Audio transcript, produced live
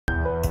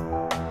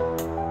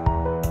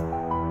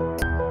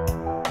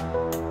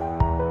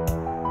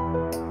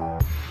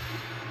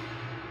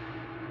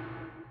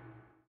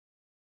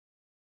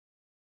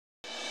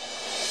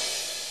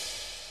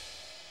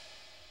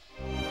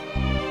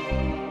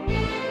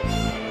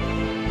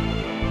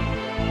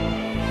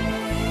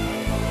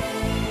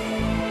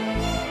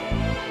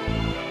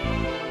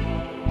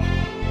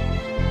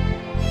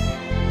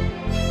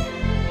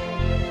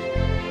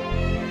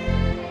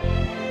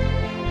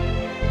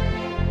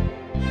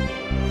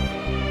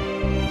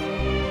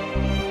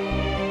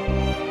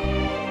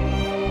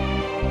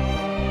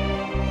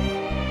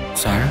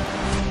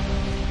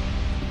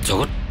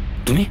জগত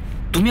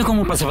তুমি আকৌ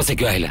মোৰ পাছে পাছে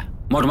কিয় আহিলা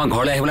মই তোমাক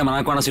ঘৰলৈ আহিবলৈ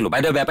মানা কৰা নাছিলো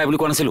বাইদেউ বেয়া পাই বুলি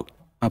কোৱা নাছিলো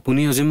আপুনি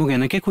আজি মোক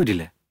এনেকৈ কৈ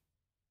দিলে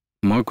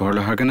মই ঘৰলৈ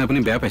অহাৰ কাৰণে আপুনি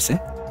বেয়া পাইছে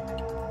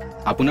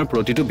আপোনাৰ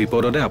প্ৰতিটো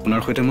বিপদতে আপোনাৰ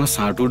সৈতে মই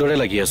সাৰটোৰ দৰে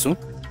লাগি আছো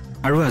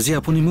আৰু আজি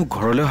আপুনি মোক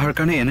ঘৰলৈ অহাৰ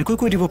কাৰণে এনেকৈ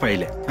কৈ দিব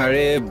পাৰিলে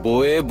আৰে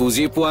বয়ে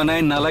বুজি পোৱা নাই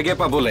নালাগে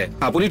পাবলে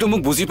আপুনিতো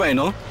মোক বুজি পায়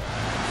ন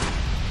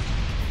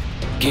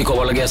কি ক'ব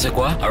লাগি আছে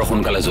কোৱা আৰু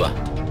সোনকালে যোৱা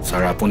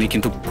ছাৰ আপুনি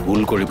কিন্তু ভুল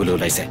কৰিবলৈ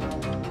ওলাইছে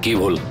কি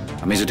ভুল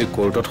আমি যদি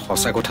কোৰ্টত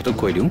সঁচা কথাটো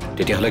কৈ দিওঁ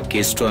তেতিয়াহ'লে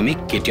কেছটো আমি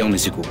কেতিয়াও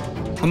নিজিকো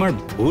আমাৰ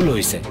ভুল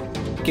হৈছে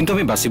কিন্তু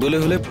আমি বাচিবলৈ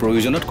হ'লে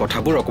প্ৰয়োজনত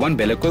কথাবোৰ অকমান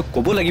বেলেগকৈ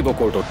ক'ব লাগিব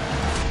কোৰ্টত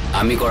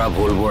আমি কৰা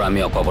ভুলবোৰ আমি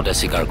অকপতে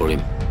স্বীকাৰ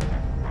কৰিম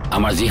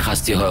আমাৰ যি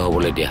শাস্তি হয়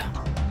হ'বলৈ দিয়া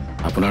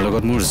আপোনাৰ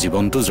লগত মোৰ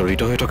জীৱনটো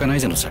জড়িত হৈ থকা নাই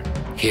জানো ছাৰ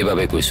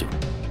সেইবাবে কৈছো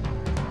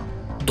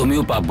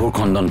তুমিও পাপবোৰ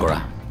খণ্ডন কৰা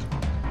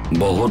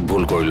বহুত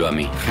ভুল কৰিলো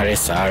আমি আৰে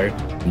ছাৰ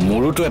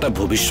মোৰোতো এটা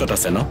ভৱিষ্যত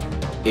আছে ন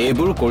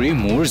এইবোৰ কৰি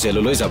মোৰ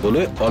জেললৈ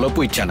যাবলৈ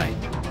অলপো ইচ্ছা নাই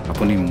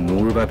আপুনি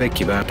মোৰ বাবে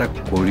কিবা এটা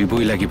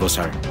কৰিবই লাগিব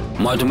ছাৰ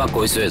মই তোমাক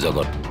কৈছোৱে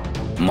জগত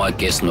মই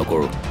কেছ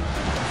নকৰো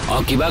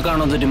কিবা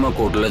কাৰণত যদি মই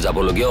কোৰ্টলৈ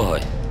যাবলগীয়াও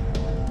হয়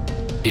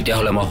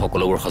তেতিয়াহ'লে মই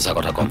সকলোবোৰ সঁচা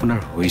কথা ক'ম আপোনাৰ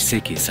হৈছে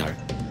কি ছাৰ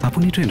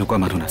আপুনিতো এনেকুৱা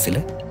মানুহ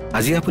নাছিলে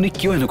আজি আপুনি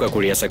কিয় এনেকুৱা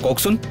কৰি আছে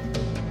কওকচোন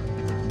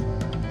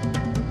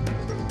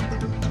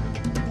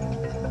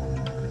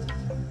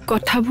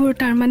কথাবোৰ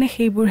তাৰ মানে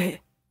সেইবোৰহে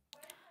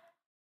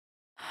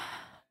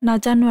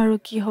নাজানো আৰু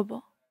কি হ'ব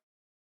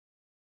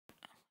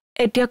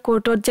এতিয়া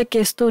কোৰ্টত যে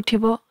কেছটো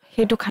উঠিব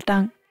সেইটো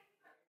খাটাং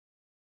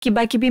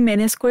কিবা কিবি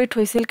মেনেজ কৰি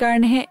থৈছিল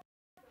কাৰণেহে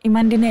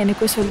ইমান দিনে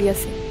এনেকৈ চলি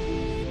আছে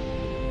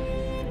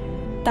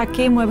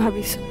তাকেই মই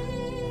ভাবিছো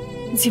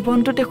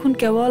জীৱনটো দেখোন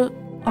কেৱল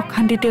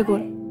অশান্তিতে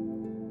গ'ল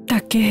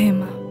তাকেহে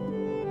মা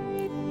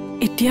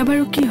এতিয়া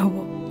বাৰু কি হ'ব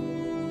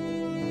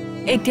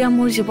এতিয়া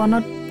মোৰ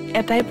জীৱনত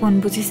এটাই পণ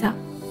বুজিছা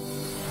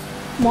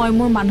মই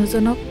মোৰ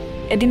মানুহজনক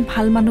এদিন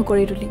ভাল মানুহ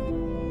কৰি তুলিম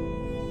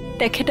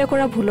তেখেতে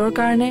কৰা ভুলৰ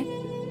কাৰণে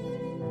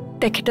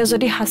তেখেতে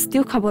যদি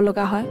শাস্তিও খাব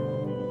লগা হয়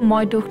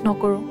মই দুখ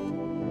নকৰোঁ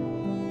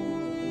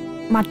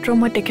মাত্ৰ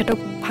মই তেখেতক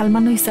ভাল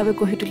মানুহ হিচাপে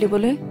গঢ়ি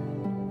তুলিবলৈ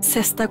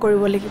চেষ্টা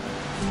কৰিব লাগিব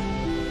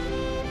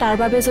তাৰ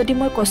বাবে যদি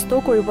মই কষ্টও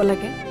কৰিব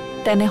লাগে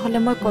তেনেহ'লে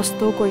মই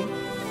কষ্টও কৰিম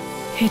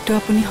সেইটো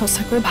আপুনি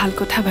সঁচাকৈ ভাল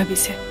কথা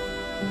ভাবিছে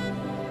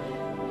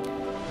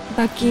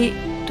বাকী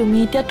তুমি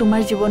এতিয়া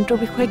তোমাৰ জীৱনটোৰ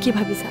বিষয়ে কি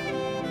ভাবিছা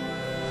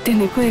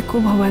তেনেকৈ একো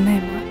ভবা নাই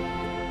মই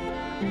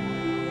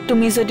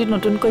তুমি যদি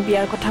নতুনকৈ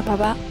বিয়াৰ কথা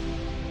ভাবা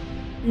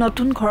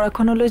নতুন ঘৰ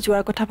এখনলৈ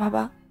যোৱাৰ কথা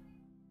ভাবা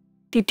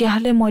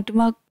তেতিয়াহ'লে মই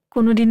তোমাক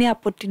কোনোদিনে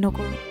আপত্তি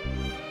নকৰোঁ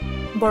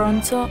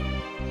বৰঞ্চ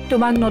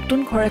তোমাক নতুন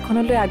ঘৰ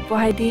এখনলৈ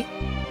আগবঢ়াই দি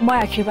মই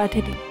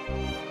আশীৰ্বাদহে দিম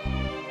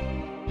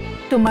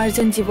তোমাৰ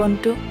যেন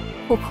জীৱনটো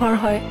সুখৰ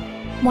হয়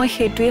মই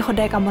সেইটোৱে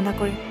সদায় কামনা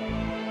কৰিম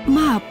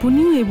মা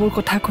আপুনিও এইবোৰ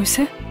কথা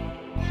কৈছে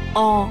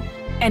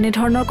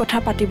এনেধৰণৰ কথা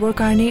পাতিবৰ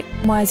কাৰণে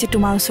মই আজি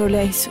তোমাৰ ওচৰলৈ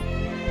আহিছোঁ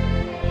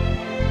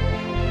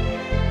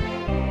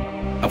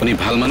আপুনি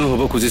ভাল মানুহ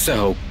হ'ব খুজিছে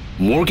হওক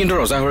মোৰ কিন্তু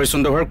ৰজা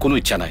হৰিচন্দ্ৰ হোৱাৰ কোনো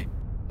ইচ্ছা নাই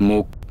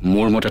মোক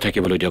মোৰ মতে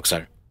থাকিবলৈ দিয়ক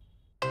ছাৰ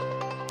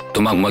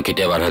তোমাক মই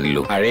কেতিয়া বাধা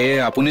দিলো আৰে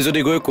আপুনি যদি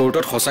গৈ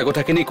কোৰ্টত সঁচা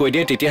কথাখিনি কৈ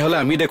দিয়ে তেতিয়াহ'লে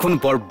আমি দেখোন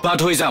বৰবাদ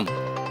হৈ যাম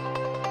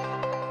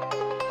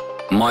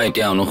মই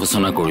এতিয়া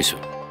অনুশোচনা কৰিছো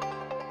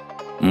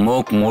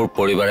মোক মোৰ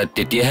পৰিবাৰে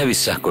তেতিয়াহে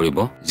বিশ্বাস কৰিব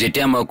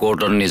যেতিয়া মই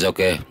কোৰ্টত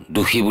নিজকে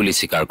দোষী বুলি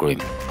স্বীকাৰ কৰিম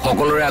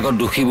সকলোৰে আগত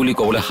দোষী বুলি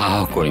ক'বলৈ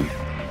সাহস কৰিম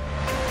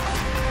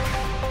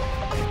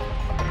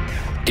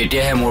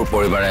তেতিয়াহে মোৰ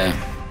পৰিবাৰে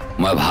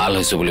মই ভাল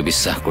হৈছো বুলি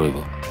বিশ্বাস কৰিব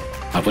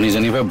আপুনি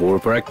জানিবা বৰ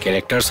পৰা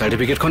কেৰেক্টাৰ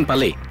চাৰ্টিফিকেটখন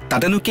পালেই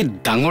তাতেনো কি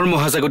ডাঙৰ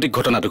মহাজাগতিক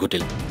ঘটনাটো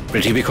ঘটিল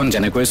পৃথিৱীখন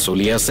যেনেকৈ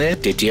চলি আছে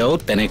তেতিয়াও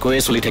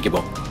তেনেকৈয়ে চলি থাকিব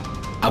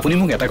আপুনি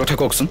মোক এটা কথা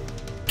কওকচোন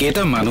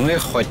কেইটা মানুহে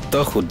সত্য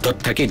শুদ্ধত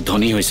থাকি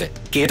ধনী হৈছে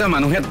কেইটা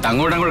মানুহে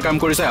ডাঙৰ ডাঙৰ কাম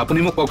কৰিছে আপুনি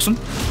মোক কওকচোন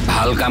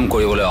ভাল কাম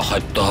কৰিবলৈ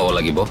অসত্য হ'ব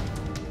লাগিব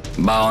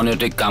বা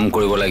অনৈতিক কাম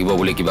কৰিব লাগিব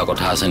বুলি কিবা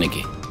কথা আছে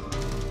নেকি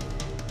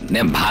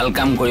নে ভাল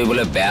কাম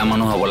কৰিবলৈ বেয়া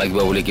মানুহ হ'ব লাগিব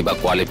বুলি কিবা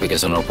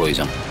কোৱালিফিকেশ্যনৰ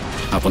প্ৰয়োজন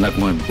আপোনাক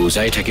মই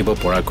বুজাই থাকিব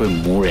পৰাকৈ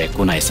মোৰ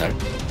একো নাই ছাৰ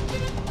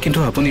কিন্তু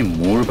আপুনি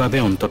মোৰ বাবে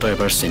অন্তত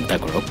এবাৰ চিন্তা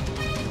কৰক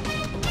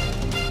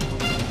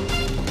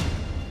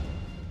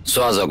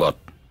চোৱা জগত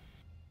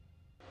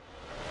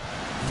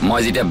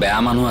মই যেতিয়া বেয়া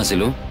মানুহ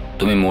আছিলো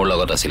তুমি মোৰ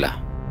লগত আছিলা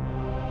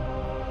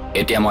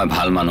এতিয়া মই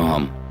ভাল মানুহ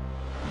হ'ম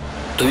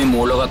তুমি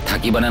মোৰ লগত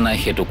থাকিবানে নাই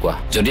সেইটো কোৱা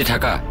যদি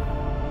থাকা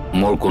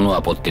মোৰ কোনো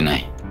আপত্তি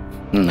নাই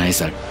নাই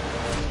ছাৰ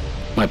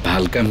মই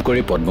ভাল কাম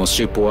কৰি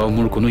পদ্মশ্ৰী পোৱাও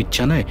মোৰ কোনো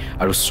ইচ্ছা নাই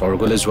আৰু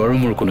স্বৰ্গলৈ যোৱাৰো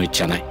মোৰ কোনো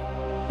ইচ্ছা নাই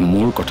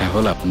মোৰ কথা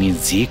হ'ল আপুনি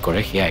যি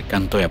কৰে সেয়া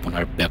একান্তই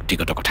আপোনাৰ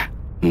ব্যক্তিগত কথা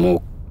মোক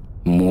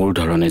মোৰ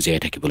ধৰণে জীয়াই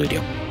থাকিবলৈ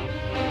দিয়ক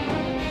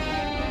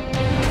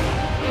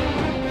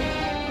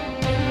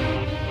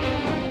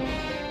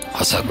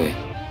সঁচাকৈ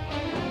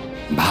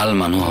ভাল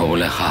মানুহ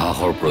হ'বলৈ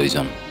সাহসৰ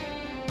প্ৰয়োজন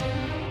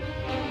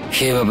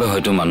সেইবাবে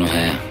হয়তো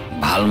মানুহে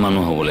ভাল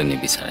মানুহ হ'বলৈ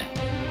নিবিচাৰে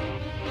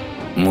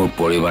মোৰ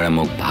পৰিবাৰে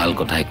মোক ভাল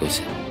কথাই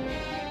কৈছে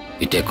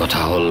এতিয়া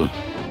কথা হ'ল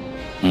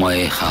মই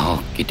এই সাহস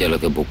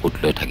কেতিয়ালৈকে বুকুত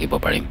লৈ থাকিব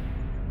পাৰিম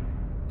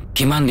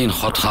কিমান দিন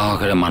সৎ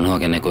সাহসেৰে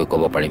মানুহক এনেকৈ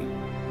ক'ব পাৰিম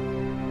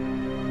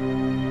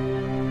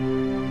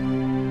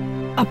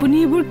আপুনি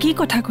এইবোৰ কি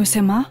কথা কৈছে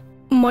মা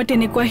মই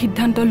তেনেকুৱা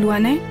সিদ্ধান্ত লোৱা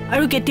নাই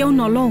আৰু কেতিয়াও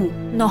নলওঁ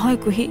নহয়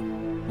কুহি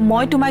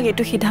মই তোমাক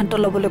এইটো সিদ্ধান্ত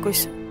ল'বলৈ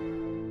কৈছো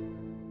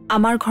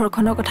আমাৰ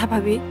ঘৰখনৰ কথা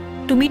ভাবি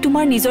তুমি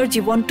তোমাৰ নিজৰ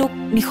জীৱনটোক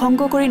নিসংগ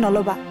কৰি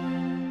নলবা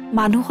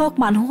মানুহক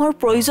মানুহৰ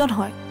প্ৰয়োজন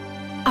হয়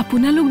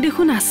আপোনালোক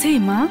দেখোন আছেই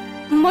মা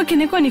মই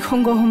কেনেকুৱা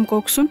নিসংগ হ'ম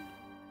কওকচোন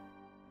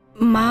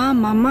মা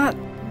মামা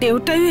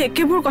দেউতায়ো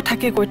একেবোৰ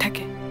কথাকে কৈ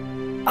থাকে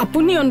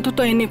আপুনি অন্তত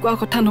এনেকুৱা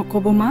কথা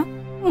নকব মা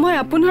মই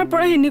আপোনাৰ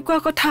পৰা এনেকুৱা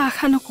কথা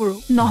আশা নকৰো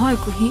নহয়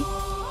কুহি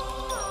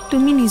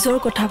তুমি নিজৰ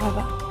কথা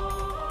ভাবা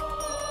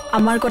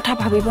আমাৰ কথা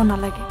ভাবিব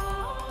নালাগে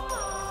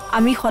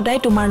আমি সদায়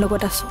তোমাৰ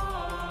লগত আছো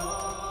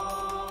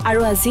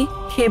আৰু আজি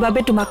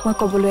সেইবাবে তোমাক মই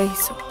ক'বলৈ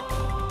আহিছো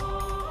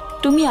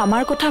তুমি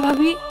আমাৰ কথা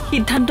ভাবি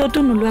সিদ্ধান্তটো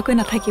নোলোৱাকৈ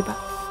নাথাকিবা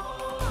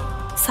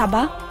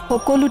চাবা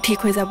সকলো ঠিক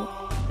হৈ যাব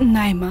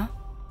নাই মা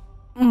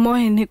মই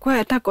এনেকুৱা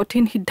এটা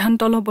কঠিন সিদ্ধান্ত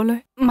ল'বলৈ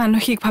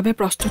মানসিকভাৱে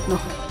প্ৰস্তুত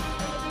নহয়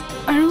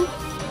আৰু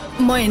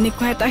মই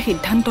এনেকুৱা এটা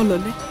সিদ্ধান্ত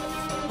ল'লে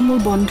মোৰ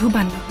বন্ধু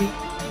বান্ধৱী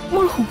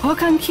মোৰ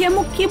শুভাকাংক্ষীয়ে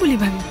মোক কি বুলি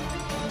ভাবিব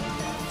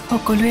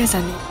সকলোৱে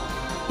জানে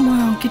মই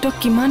অংকিতক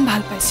কিমান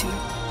ভাল পাইছিলোঁ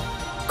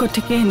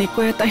গতিকে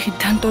এনেকুৱা এটা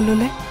সিদ্ধান্ত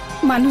ল'লে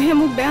মানুহে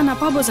মোক বেয়া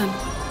নাপাব জানো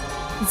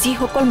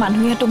যিসকল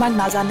মানুহে তোমাক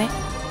নাজানে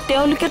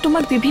তেওঁলোকে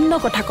তোমাক বিভিন্ন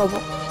কথা ক'ব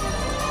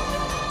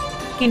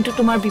কিন্তু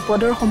তোমাৰ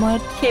বিপদৰ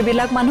সময়ত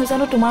সেইবিলাক মানুহ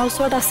জানো তোমাৰ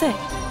ওচৰত আছে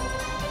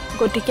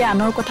গতিকে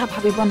আনৰ কথা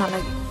ভাবিব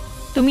নালাগে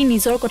তুমি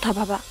নিজৰ কথা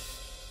ভাবা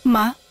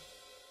মা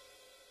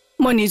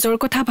মই নিজৰ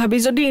কথা ভাবি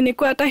যদি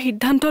এনেকুৱা এটা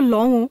সিদ্ধান্ত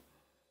লওঁ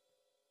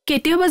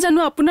কেতিয়াবা জানো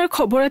আপোনাৰ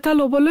খবৰ এটা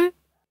ল'বলৈ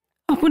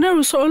আপোনাৰ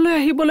ওচৰলৈ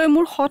আহিবলৈ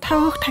মোৰ সৎ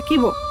সাহস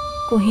থাকিব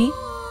কুহি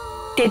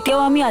তেতিয়াও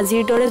আমি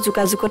আজিৰ দৰে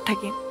যোগাযোগত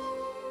থাকিম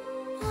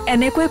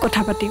এনেকৈ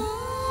কথা পাতিম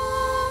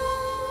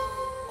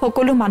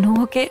সকলো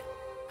মানুহকে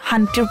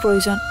শান্তিৰ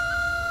প্ৰয়োজন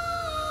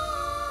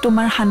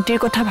তোমাৰ শান্তিৰ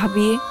কথা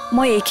ভাবিয়ে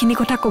মই এইখিনি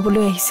কথা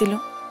ক'বলৈ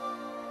আহিছিলোঁ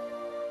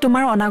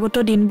তোমাৰ অনাগত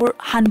দিনবোৰ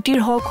শান্তিৰ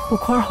হওক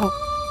সুখৰ হওক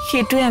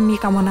সেইটোৱে আমি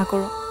কামনা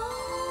কৰোঁ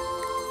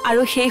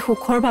আৰু সেই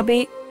সুখৰ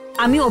বাবেই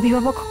আমি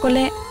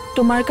অভিভাৱকসকলে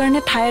তোমাৰ কাৰণে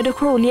ঠাই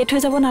এডোখৰ উলিয়াই থৈ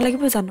যাব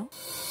নালাগিব জানো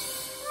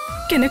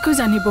কেনেকৈ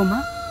জানিব মা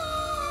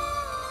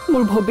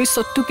মোৰ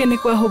ভৱিষ্যতটো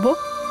কেনেকুৱা হ'ব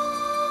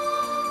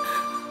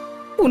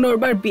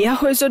পুনৰবাৰ বিয়া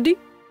হয় যদি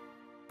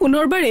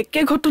পুনৰবাৰ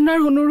একে ঘটনাৰ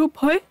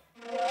অনুৰূপ হয়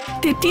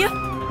তেতিয়া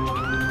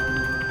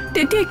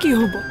কি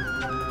হ'ব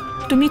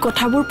তুমি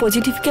কথাবোৰ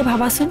পজিটিভকৈ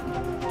ভাবাচোন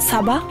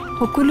চাবা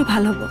সকলো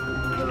ভাল হ'ব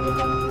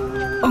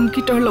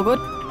অংকিতৰ লগত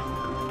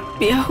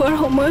বিয়া হোৱাৰ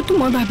সময়তো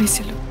মই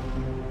ভাবিছিলোঁ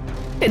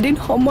এদিন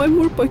সময়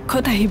মোৰ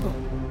পক্ষত আহিব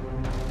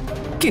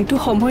কিন্তু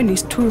সময়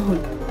নিষ্ঠুৰ হ'ল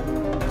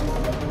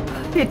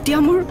এতিয়া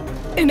মোৰ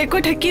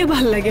এনেকৈ থাকিয়ে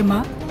ভাল লাগে মা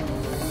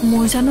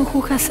মোৰ জানো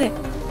সুখ আছে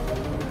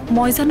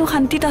মই জানো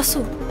শান্তিত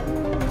আছোঁ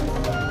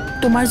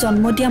তোমাৰ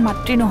জন্ম দিয়া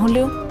মাতৃ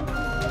নহ'লেও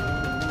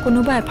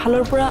কোনোবা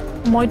এফালৰ পৰা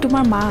মই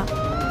তোমাৰ মা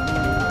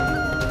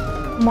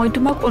মই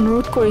তোমাক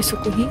অনুৰোধ কৰিছোঁ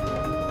কুহি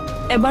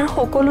এবাৰ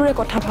সকলোৰে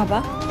কথা ভাবা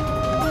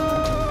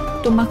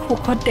তোমাক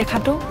সুখত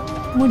দেখাটো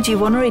মোৰ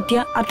জীৱনৰ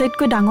এতিয়া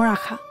আটাইতকৈ ডাঙৰ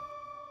আশা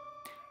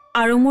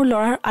আৰু মোৰ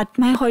ল'ৰাৰ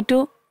আত্মাই হয়তো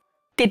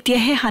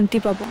তেতিয়াহে শান্তি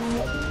পাব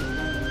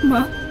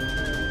মা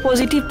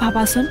পজিটিভ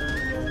ভাবাচোন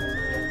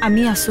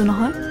আমি আছোঁ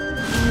নহয়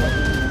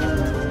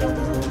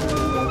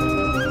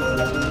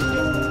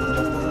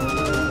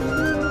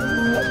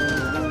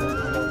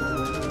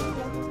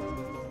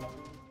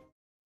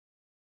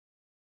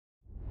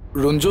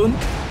ৰঞ্জুন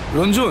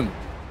ৰঞ্জুন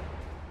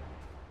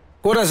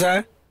ক'ত আছা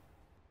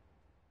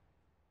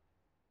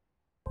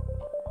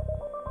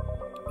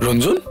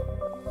ৰঞ্জুন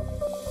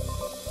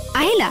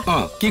আহিলা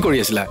কি কৰি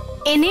আছিলা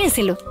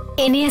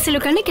এনেই আছিলো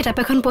কাৰণে কিতাপ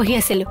এখন পঢ়ি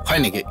আছিলো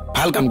হয় নেকি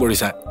ভাল কাম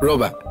কৰিছা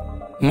ৰবা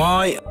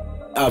মই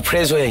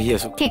ফ্ৰেছ হৈ আহি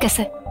আছো ঠিক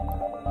আছে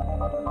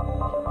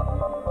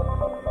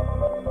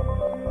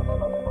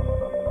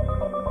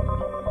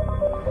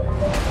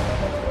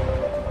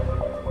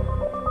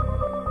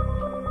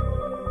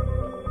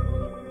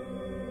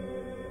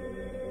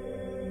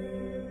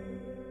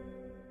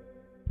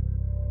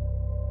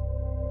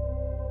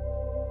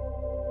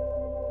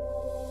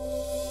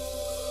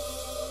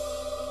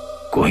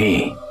কুহি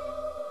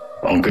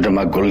অংকিত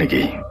মাক গ'ল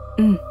নেকি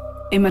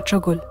এইমাত্ৰ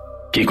গ'ল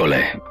কি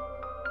ক'লে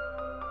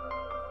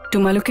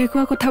তোমালোকে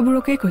কোৱা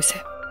কথাবোৰকে কৈছে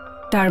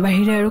তাৰ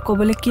বাহিৰে আৰু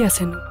ক'বলৈ কি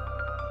আছেনো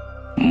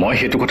মই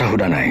সেইটো কথা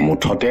সোধা নাই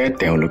মুঠতে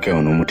তেওঁলোকে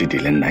অনুমতি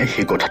দিলে নাই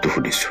সেই কথাটো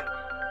সুধিছো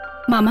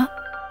মামা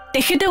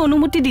তেখেতে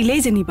অনুমতি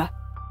দিলেই যেনিবা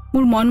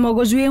মোৰ মন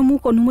মগজুৱে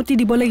মোক অনুমতি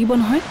দিব লাগিব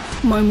নহয়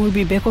মই মোৰ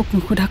বিবেকক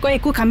নুসুধাকৈ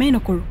একো কামেই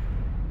নকৰোঁ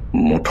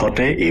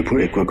মুঠতে এইবোৰ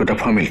একো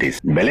ফৰ্মেলিটিজ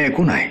বেলেগ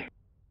একো নাই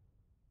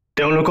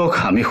তেওঁলোকক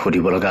আমি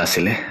সুধিব লগা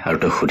আছিলে আৰু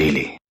তই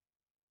সুধিলি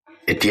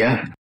এতিয়া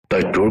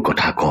তই তোৰ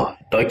কথা ক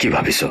তই কি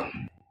ভাবিছ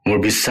মোৰ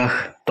বিশ্বাস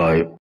তই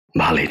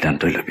ভাল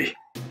সিদ্ধান্তই ল'বি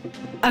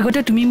আগতে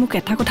তুমি মোক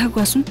এটা কথা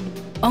কোৱাচোন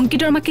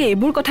অংকিতৰ মাকে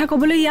এইবোৰ কথা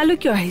ক'বলৈ ইয়ালৈ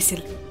কিয়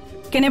আহিছিল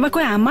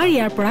কেনেবাকৈ আমাৰ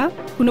ইয়াৰ পৰা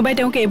কোনোবাই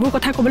তেওঁক এইবোৰ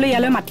কথা ক'বলৈ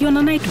ইয়ালৈ মাতি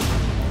অনা নাইতো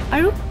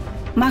আৰু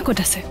মা ক'ত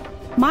আছে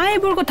মা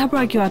এইবোৰ কথাৰ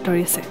পৰা কিয়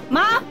আঁতৰি আছে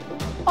মা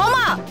অ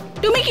মা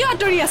তুমি কিয়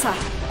আঁতৰি আছা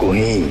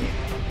কুহি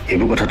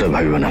এইবোৰ কথা তই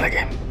ভাবিব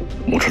নালাগে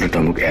মুঠতে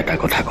তই মোক এটা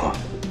কথা ক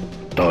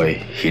তই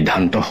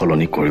সিদ্ধান্ত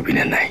সলনি কৰিবি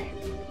নে নাই?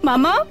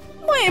 মামা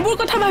মই এইবোৰ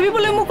কথা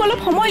ভাবিবলৈ মোক অলপ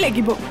সময়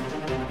লাগিব।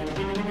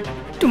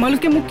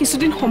 তোমালোকে মোক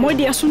কিছুদিন সময়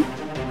দিয়াচোন।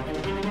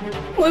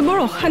 মই বৰ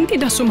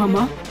অশান্তিত আছো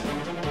মামা।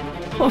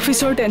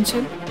 অফিচৰ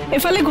টেনশ্যন,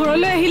 এফালে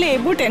ঘৰলৈ আহিলে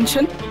এইবোৰ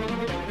টেনশ্যন।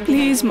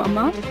 প্লিজ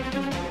মামা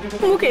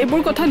মোক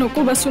এইবোৰ কথা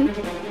নকবাচোন।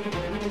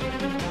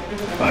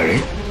 আৰে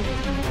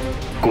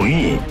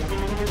কহি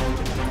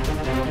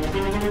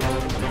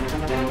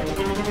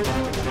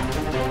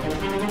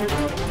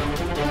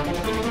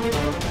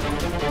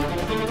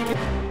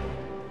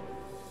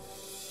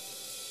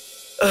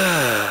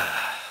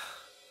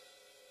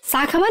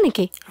চাহ খাবা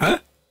নেকি?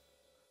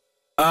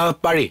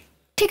 পাৰি।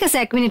 ঠিক আছে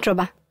 1 মিনিট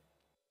ৰবা।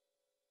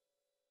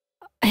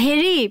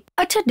 হেৰি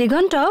আচ্ছা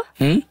দিগন্ত,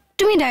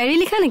 তুমি ডায়েৰী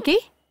লিখা নেকি?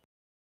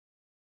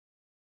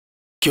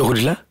 কিয়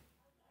সুধিলা?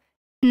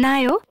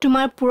 নাই অ',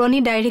 তোমাৰ পুৰণি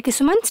ডায়েৰী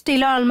কিছুমান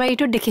ষ্টিলৰ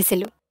আলমাৰীটোত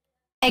দেখিছিলো,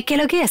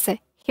 একেলগে আছে,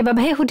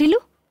 সেইবাবেহে সুধিলো।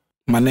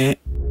 মানে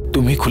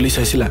তুমি খুলি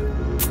চাইছিলা?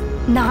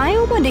 নাই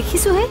অ', মই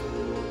দেখিছোহে।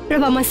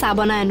 ৰবা মই চাহ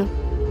বনাই আনো।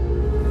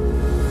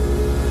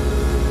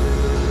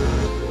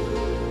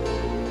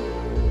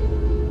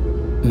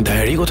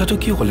 ডায়েৰী কথাটো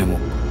কিয় ক'লে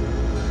মোক?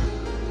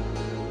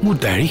 মোৰ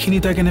ডায়েৰীখিনি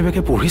তাই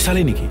কেনেবাকৈ পঢ়ি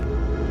চালে নেকি?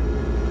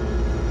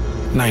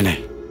 নাই নাই,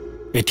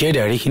 এতিয়াই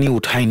ডায়েৰীখিনি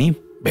উঠাই নি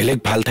বেলেগ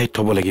ভাল ঠাইত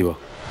থ'ব লাগিব।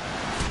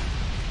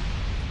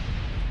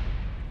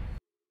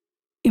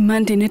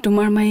 ইমান দিনে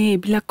তোমাৰ মায়ে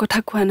এইবিলাক কথা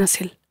কোৱা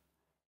নাছিল,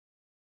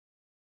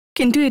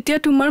 কিন্তু এতিয়া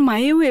তোমাৰ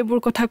মায়েও এইবোৰ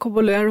কথা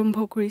ক'বলৈ আৰম্ভ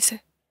কৰিছে।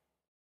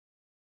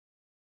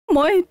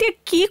 মই এতিয়া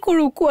কি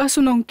কৰোঁ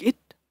কোৱাচোন অংকিত?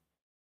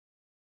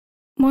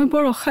 মই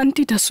বৰ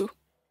অশান্তিত আছো।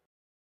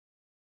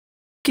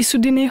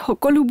 কিছুদিন এই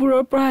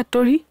সকলোবোৰৰ পৰা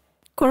আঁতৰি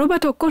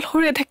ক'ৰবাত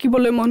অকলশৰে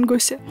থাকিবলৈ মন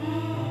গৈছে।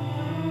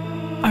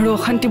 আৰু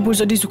অশান্তিবোৰ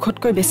যদি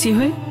জোখতকৈ বেছি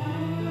হয়,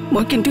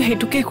 মই কিন্তু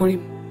সেইটোকেই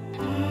কৰিম।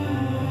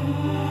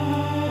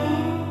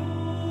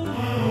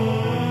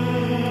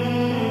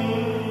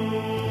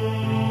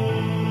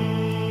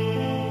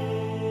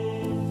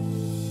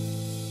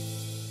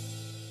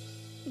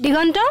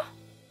 দিগন্ত,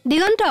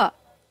 দিগন্ত,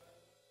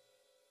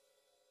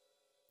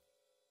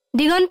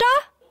 দিগন্ত,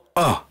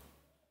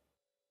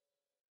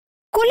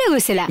 ক'লৈ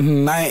গৈছিলা?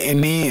 নাই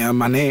এনেই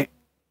মানে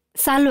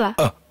চাহ লোৱা।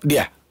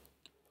 দিয়া।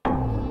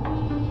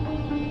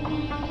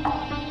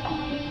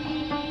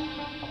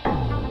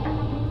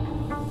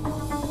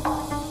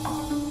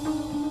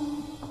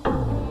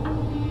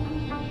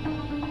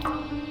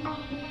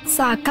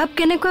 চাহকাপ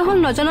কেনেকৈ হ'ল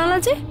নজনালা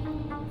যে?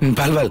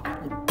 ভাল ভাল,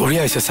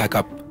 বঢ়িয়া হৈছে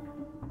চাহকাপ।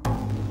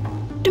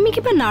 তুমি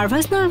কিবা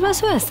নাৰ্ভাছ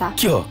হৈ আছা?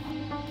 কিয়?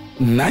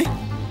 নাই।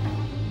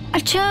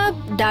 আচ্ছা,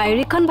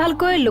 ডায়েৰীখন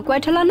ভালকৈ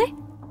লুকুৱাই থলানে?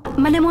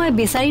 মানে মই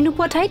বিচাৰি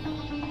নোপোৱা ঠাইত?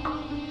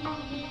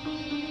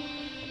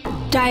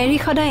 ডায়েৰী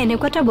সদায়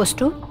এনেকুৱা এটা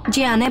বস্তু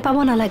যি আনে পাব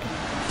নালাগে।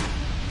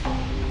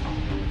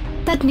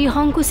 তাত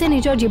নিসংকোচে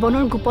নিজৰ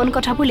জীৱনৰ গোপন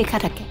কথাবোৰ লিখা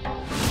থাকে।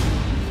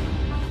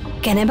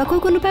 কেনেবাকৈ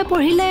কোনোবাই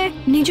পঢ়িলে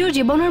নিজৰ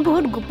জীৱনৰ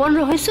বহুত গোপন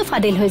ৰহস্য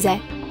ফাদিল হৈ যায়।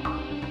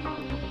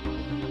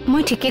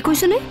 মই ঠিকে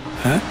কৈছোনে?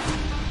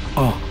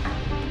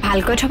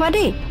 ভালকৈ থবা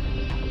দেই।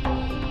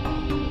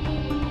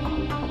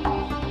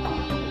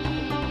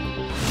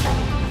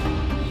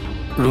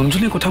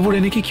 ৰঞ্জনে কথাবোৰ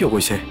এনেকে কিয়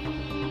কৈছে?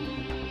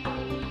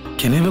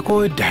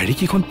 কেনেবাকৈ ডায়েৰী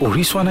কেইখন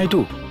পঢ়ি চোৱা নাইতো।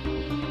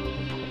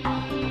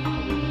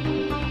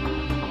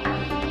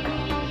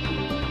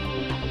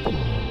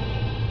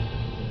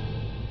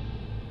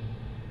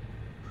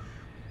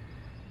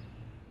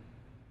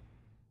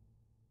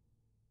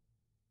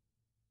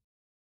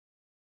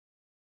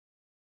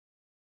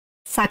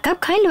 চাহকাপ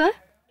খাই লোৱা।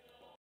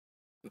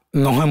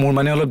 নহয়, মোৰ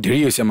মানে অলপ দেৰি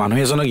হৈছে। মানুহ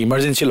এজনক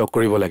ইমাৰ্জেঞ্চি লগ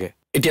কৰিব লাগে।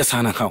 এতিয়া চাহ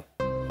নাখাওঁ।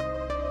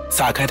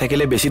 চাহ খাই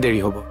থাকিলে বেছি দেৰি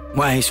হ'ব।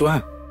 মই আহিছো হা।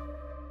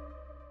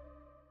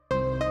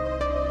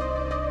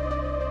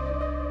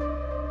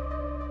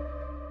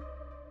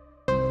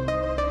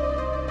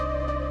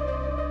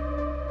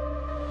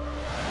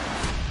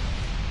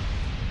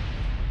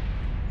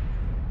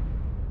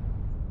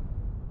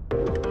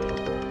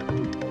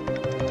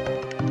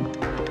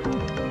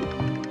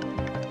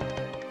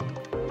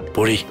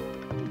 পৰি,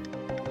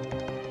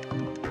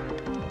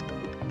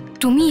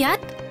 তুমি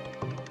ইয়াত?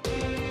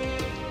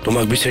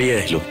 তোমাক বিচাৰি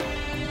আহিলো।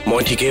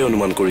 মই ঠিকেই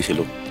অনুমান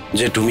কৰিছিলো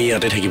যে তুমি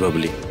ইয়াতে থাকিবা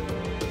বুলি।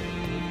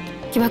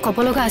 কিবা ক'ব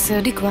লগা আছে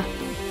যদি কোৱা।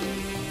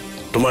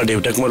 তোমাৰ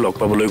দেউতাক মই লগ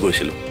পাবলৈ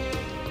গৈছিলো।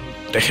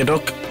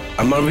 তেখেতক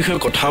আমাৰ বিষয়ে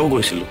কথাও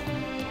কৈছিলো।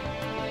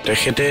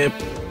 তেখেতে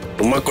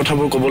তোমাক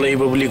কথাবোৰ ক'ব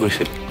লাগিব বুলি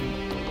কৈছিল,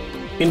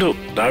 কিন্তু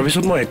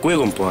তাৰপিছত মই একোৱে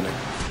গম পোৱা নাই।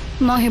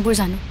 মই সেইবোৰ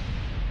জানো।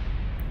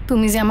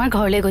 তুমি যে আমাৰ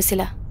ঘৰলৈ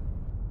গৈছিলা,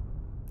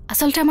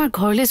 আচলতে আমাৰ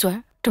ঘৰলৈ যোৱাৰ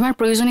তোমাৰ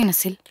প্ৰয়োজনেই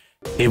নাছিল।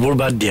 এইবোৰ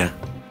বাদ দিয়া।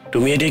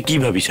 তুমি এতিয়া কি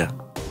ভাবিছা?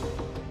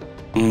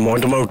 মই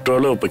তোমাৰ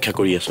উত্তৰলৈ অপেক্ষা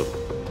কৰি আছো।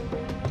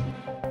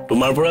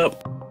 তোমাৰ পৰা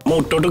মই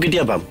উত্তৰটো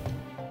কেতিয়া পাম?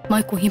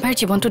 মই কুহিমাৰ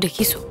জীৱনটো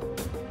দেখিছো।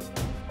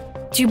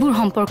 যিবোৰ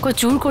সম্পৰ্ক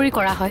জোৰ কৰি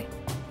কৰা হয়,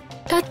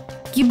 তাত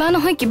কিবা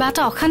নহয় কিবা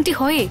এটা অশান্তি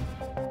হয়েই।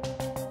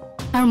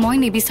 আৰু মই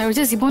নিবিচাৰো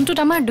যে জীৱনটোত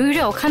আমাৰ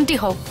দুয়োৰে অশান্তি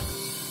হওক।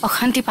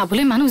 অশান্তি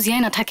পাবলৈ মানুহ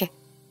জীয়াই নাথাকে।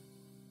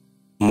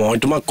 মই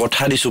তোমাক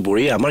কথা দিছো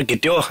পৰি, আমাৰ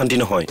কেতিয়াও অশান্তি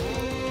নহয়।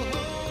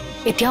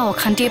 এতিয়াও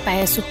অশান্তিয়ে পাই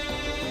আছো।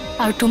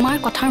 আৰু তোমাৰ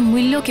কথাৰ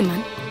মূল্য কিমান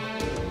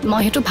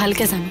মই সেইটো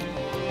ভালকৈ জানো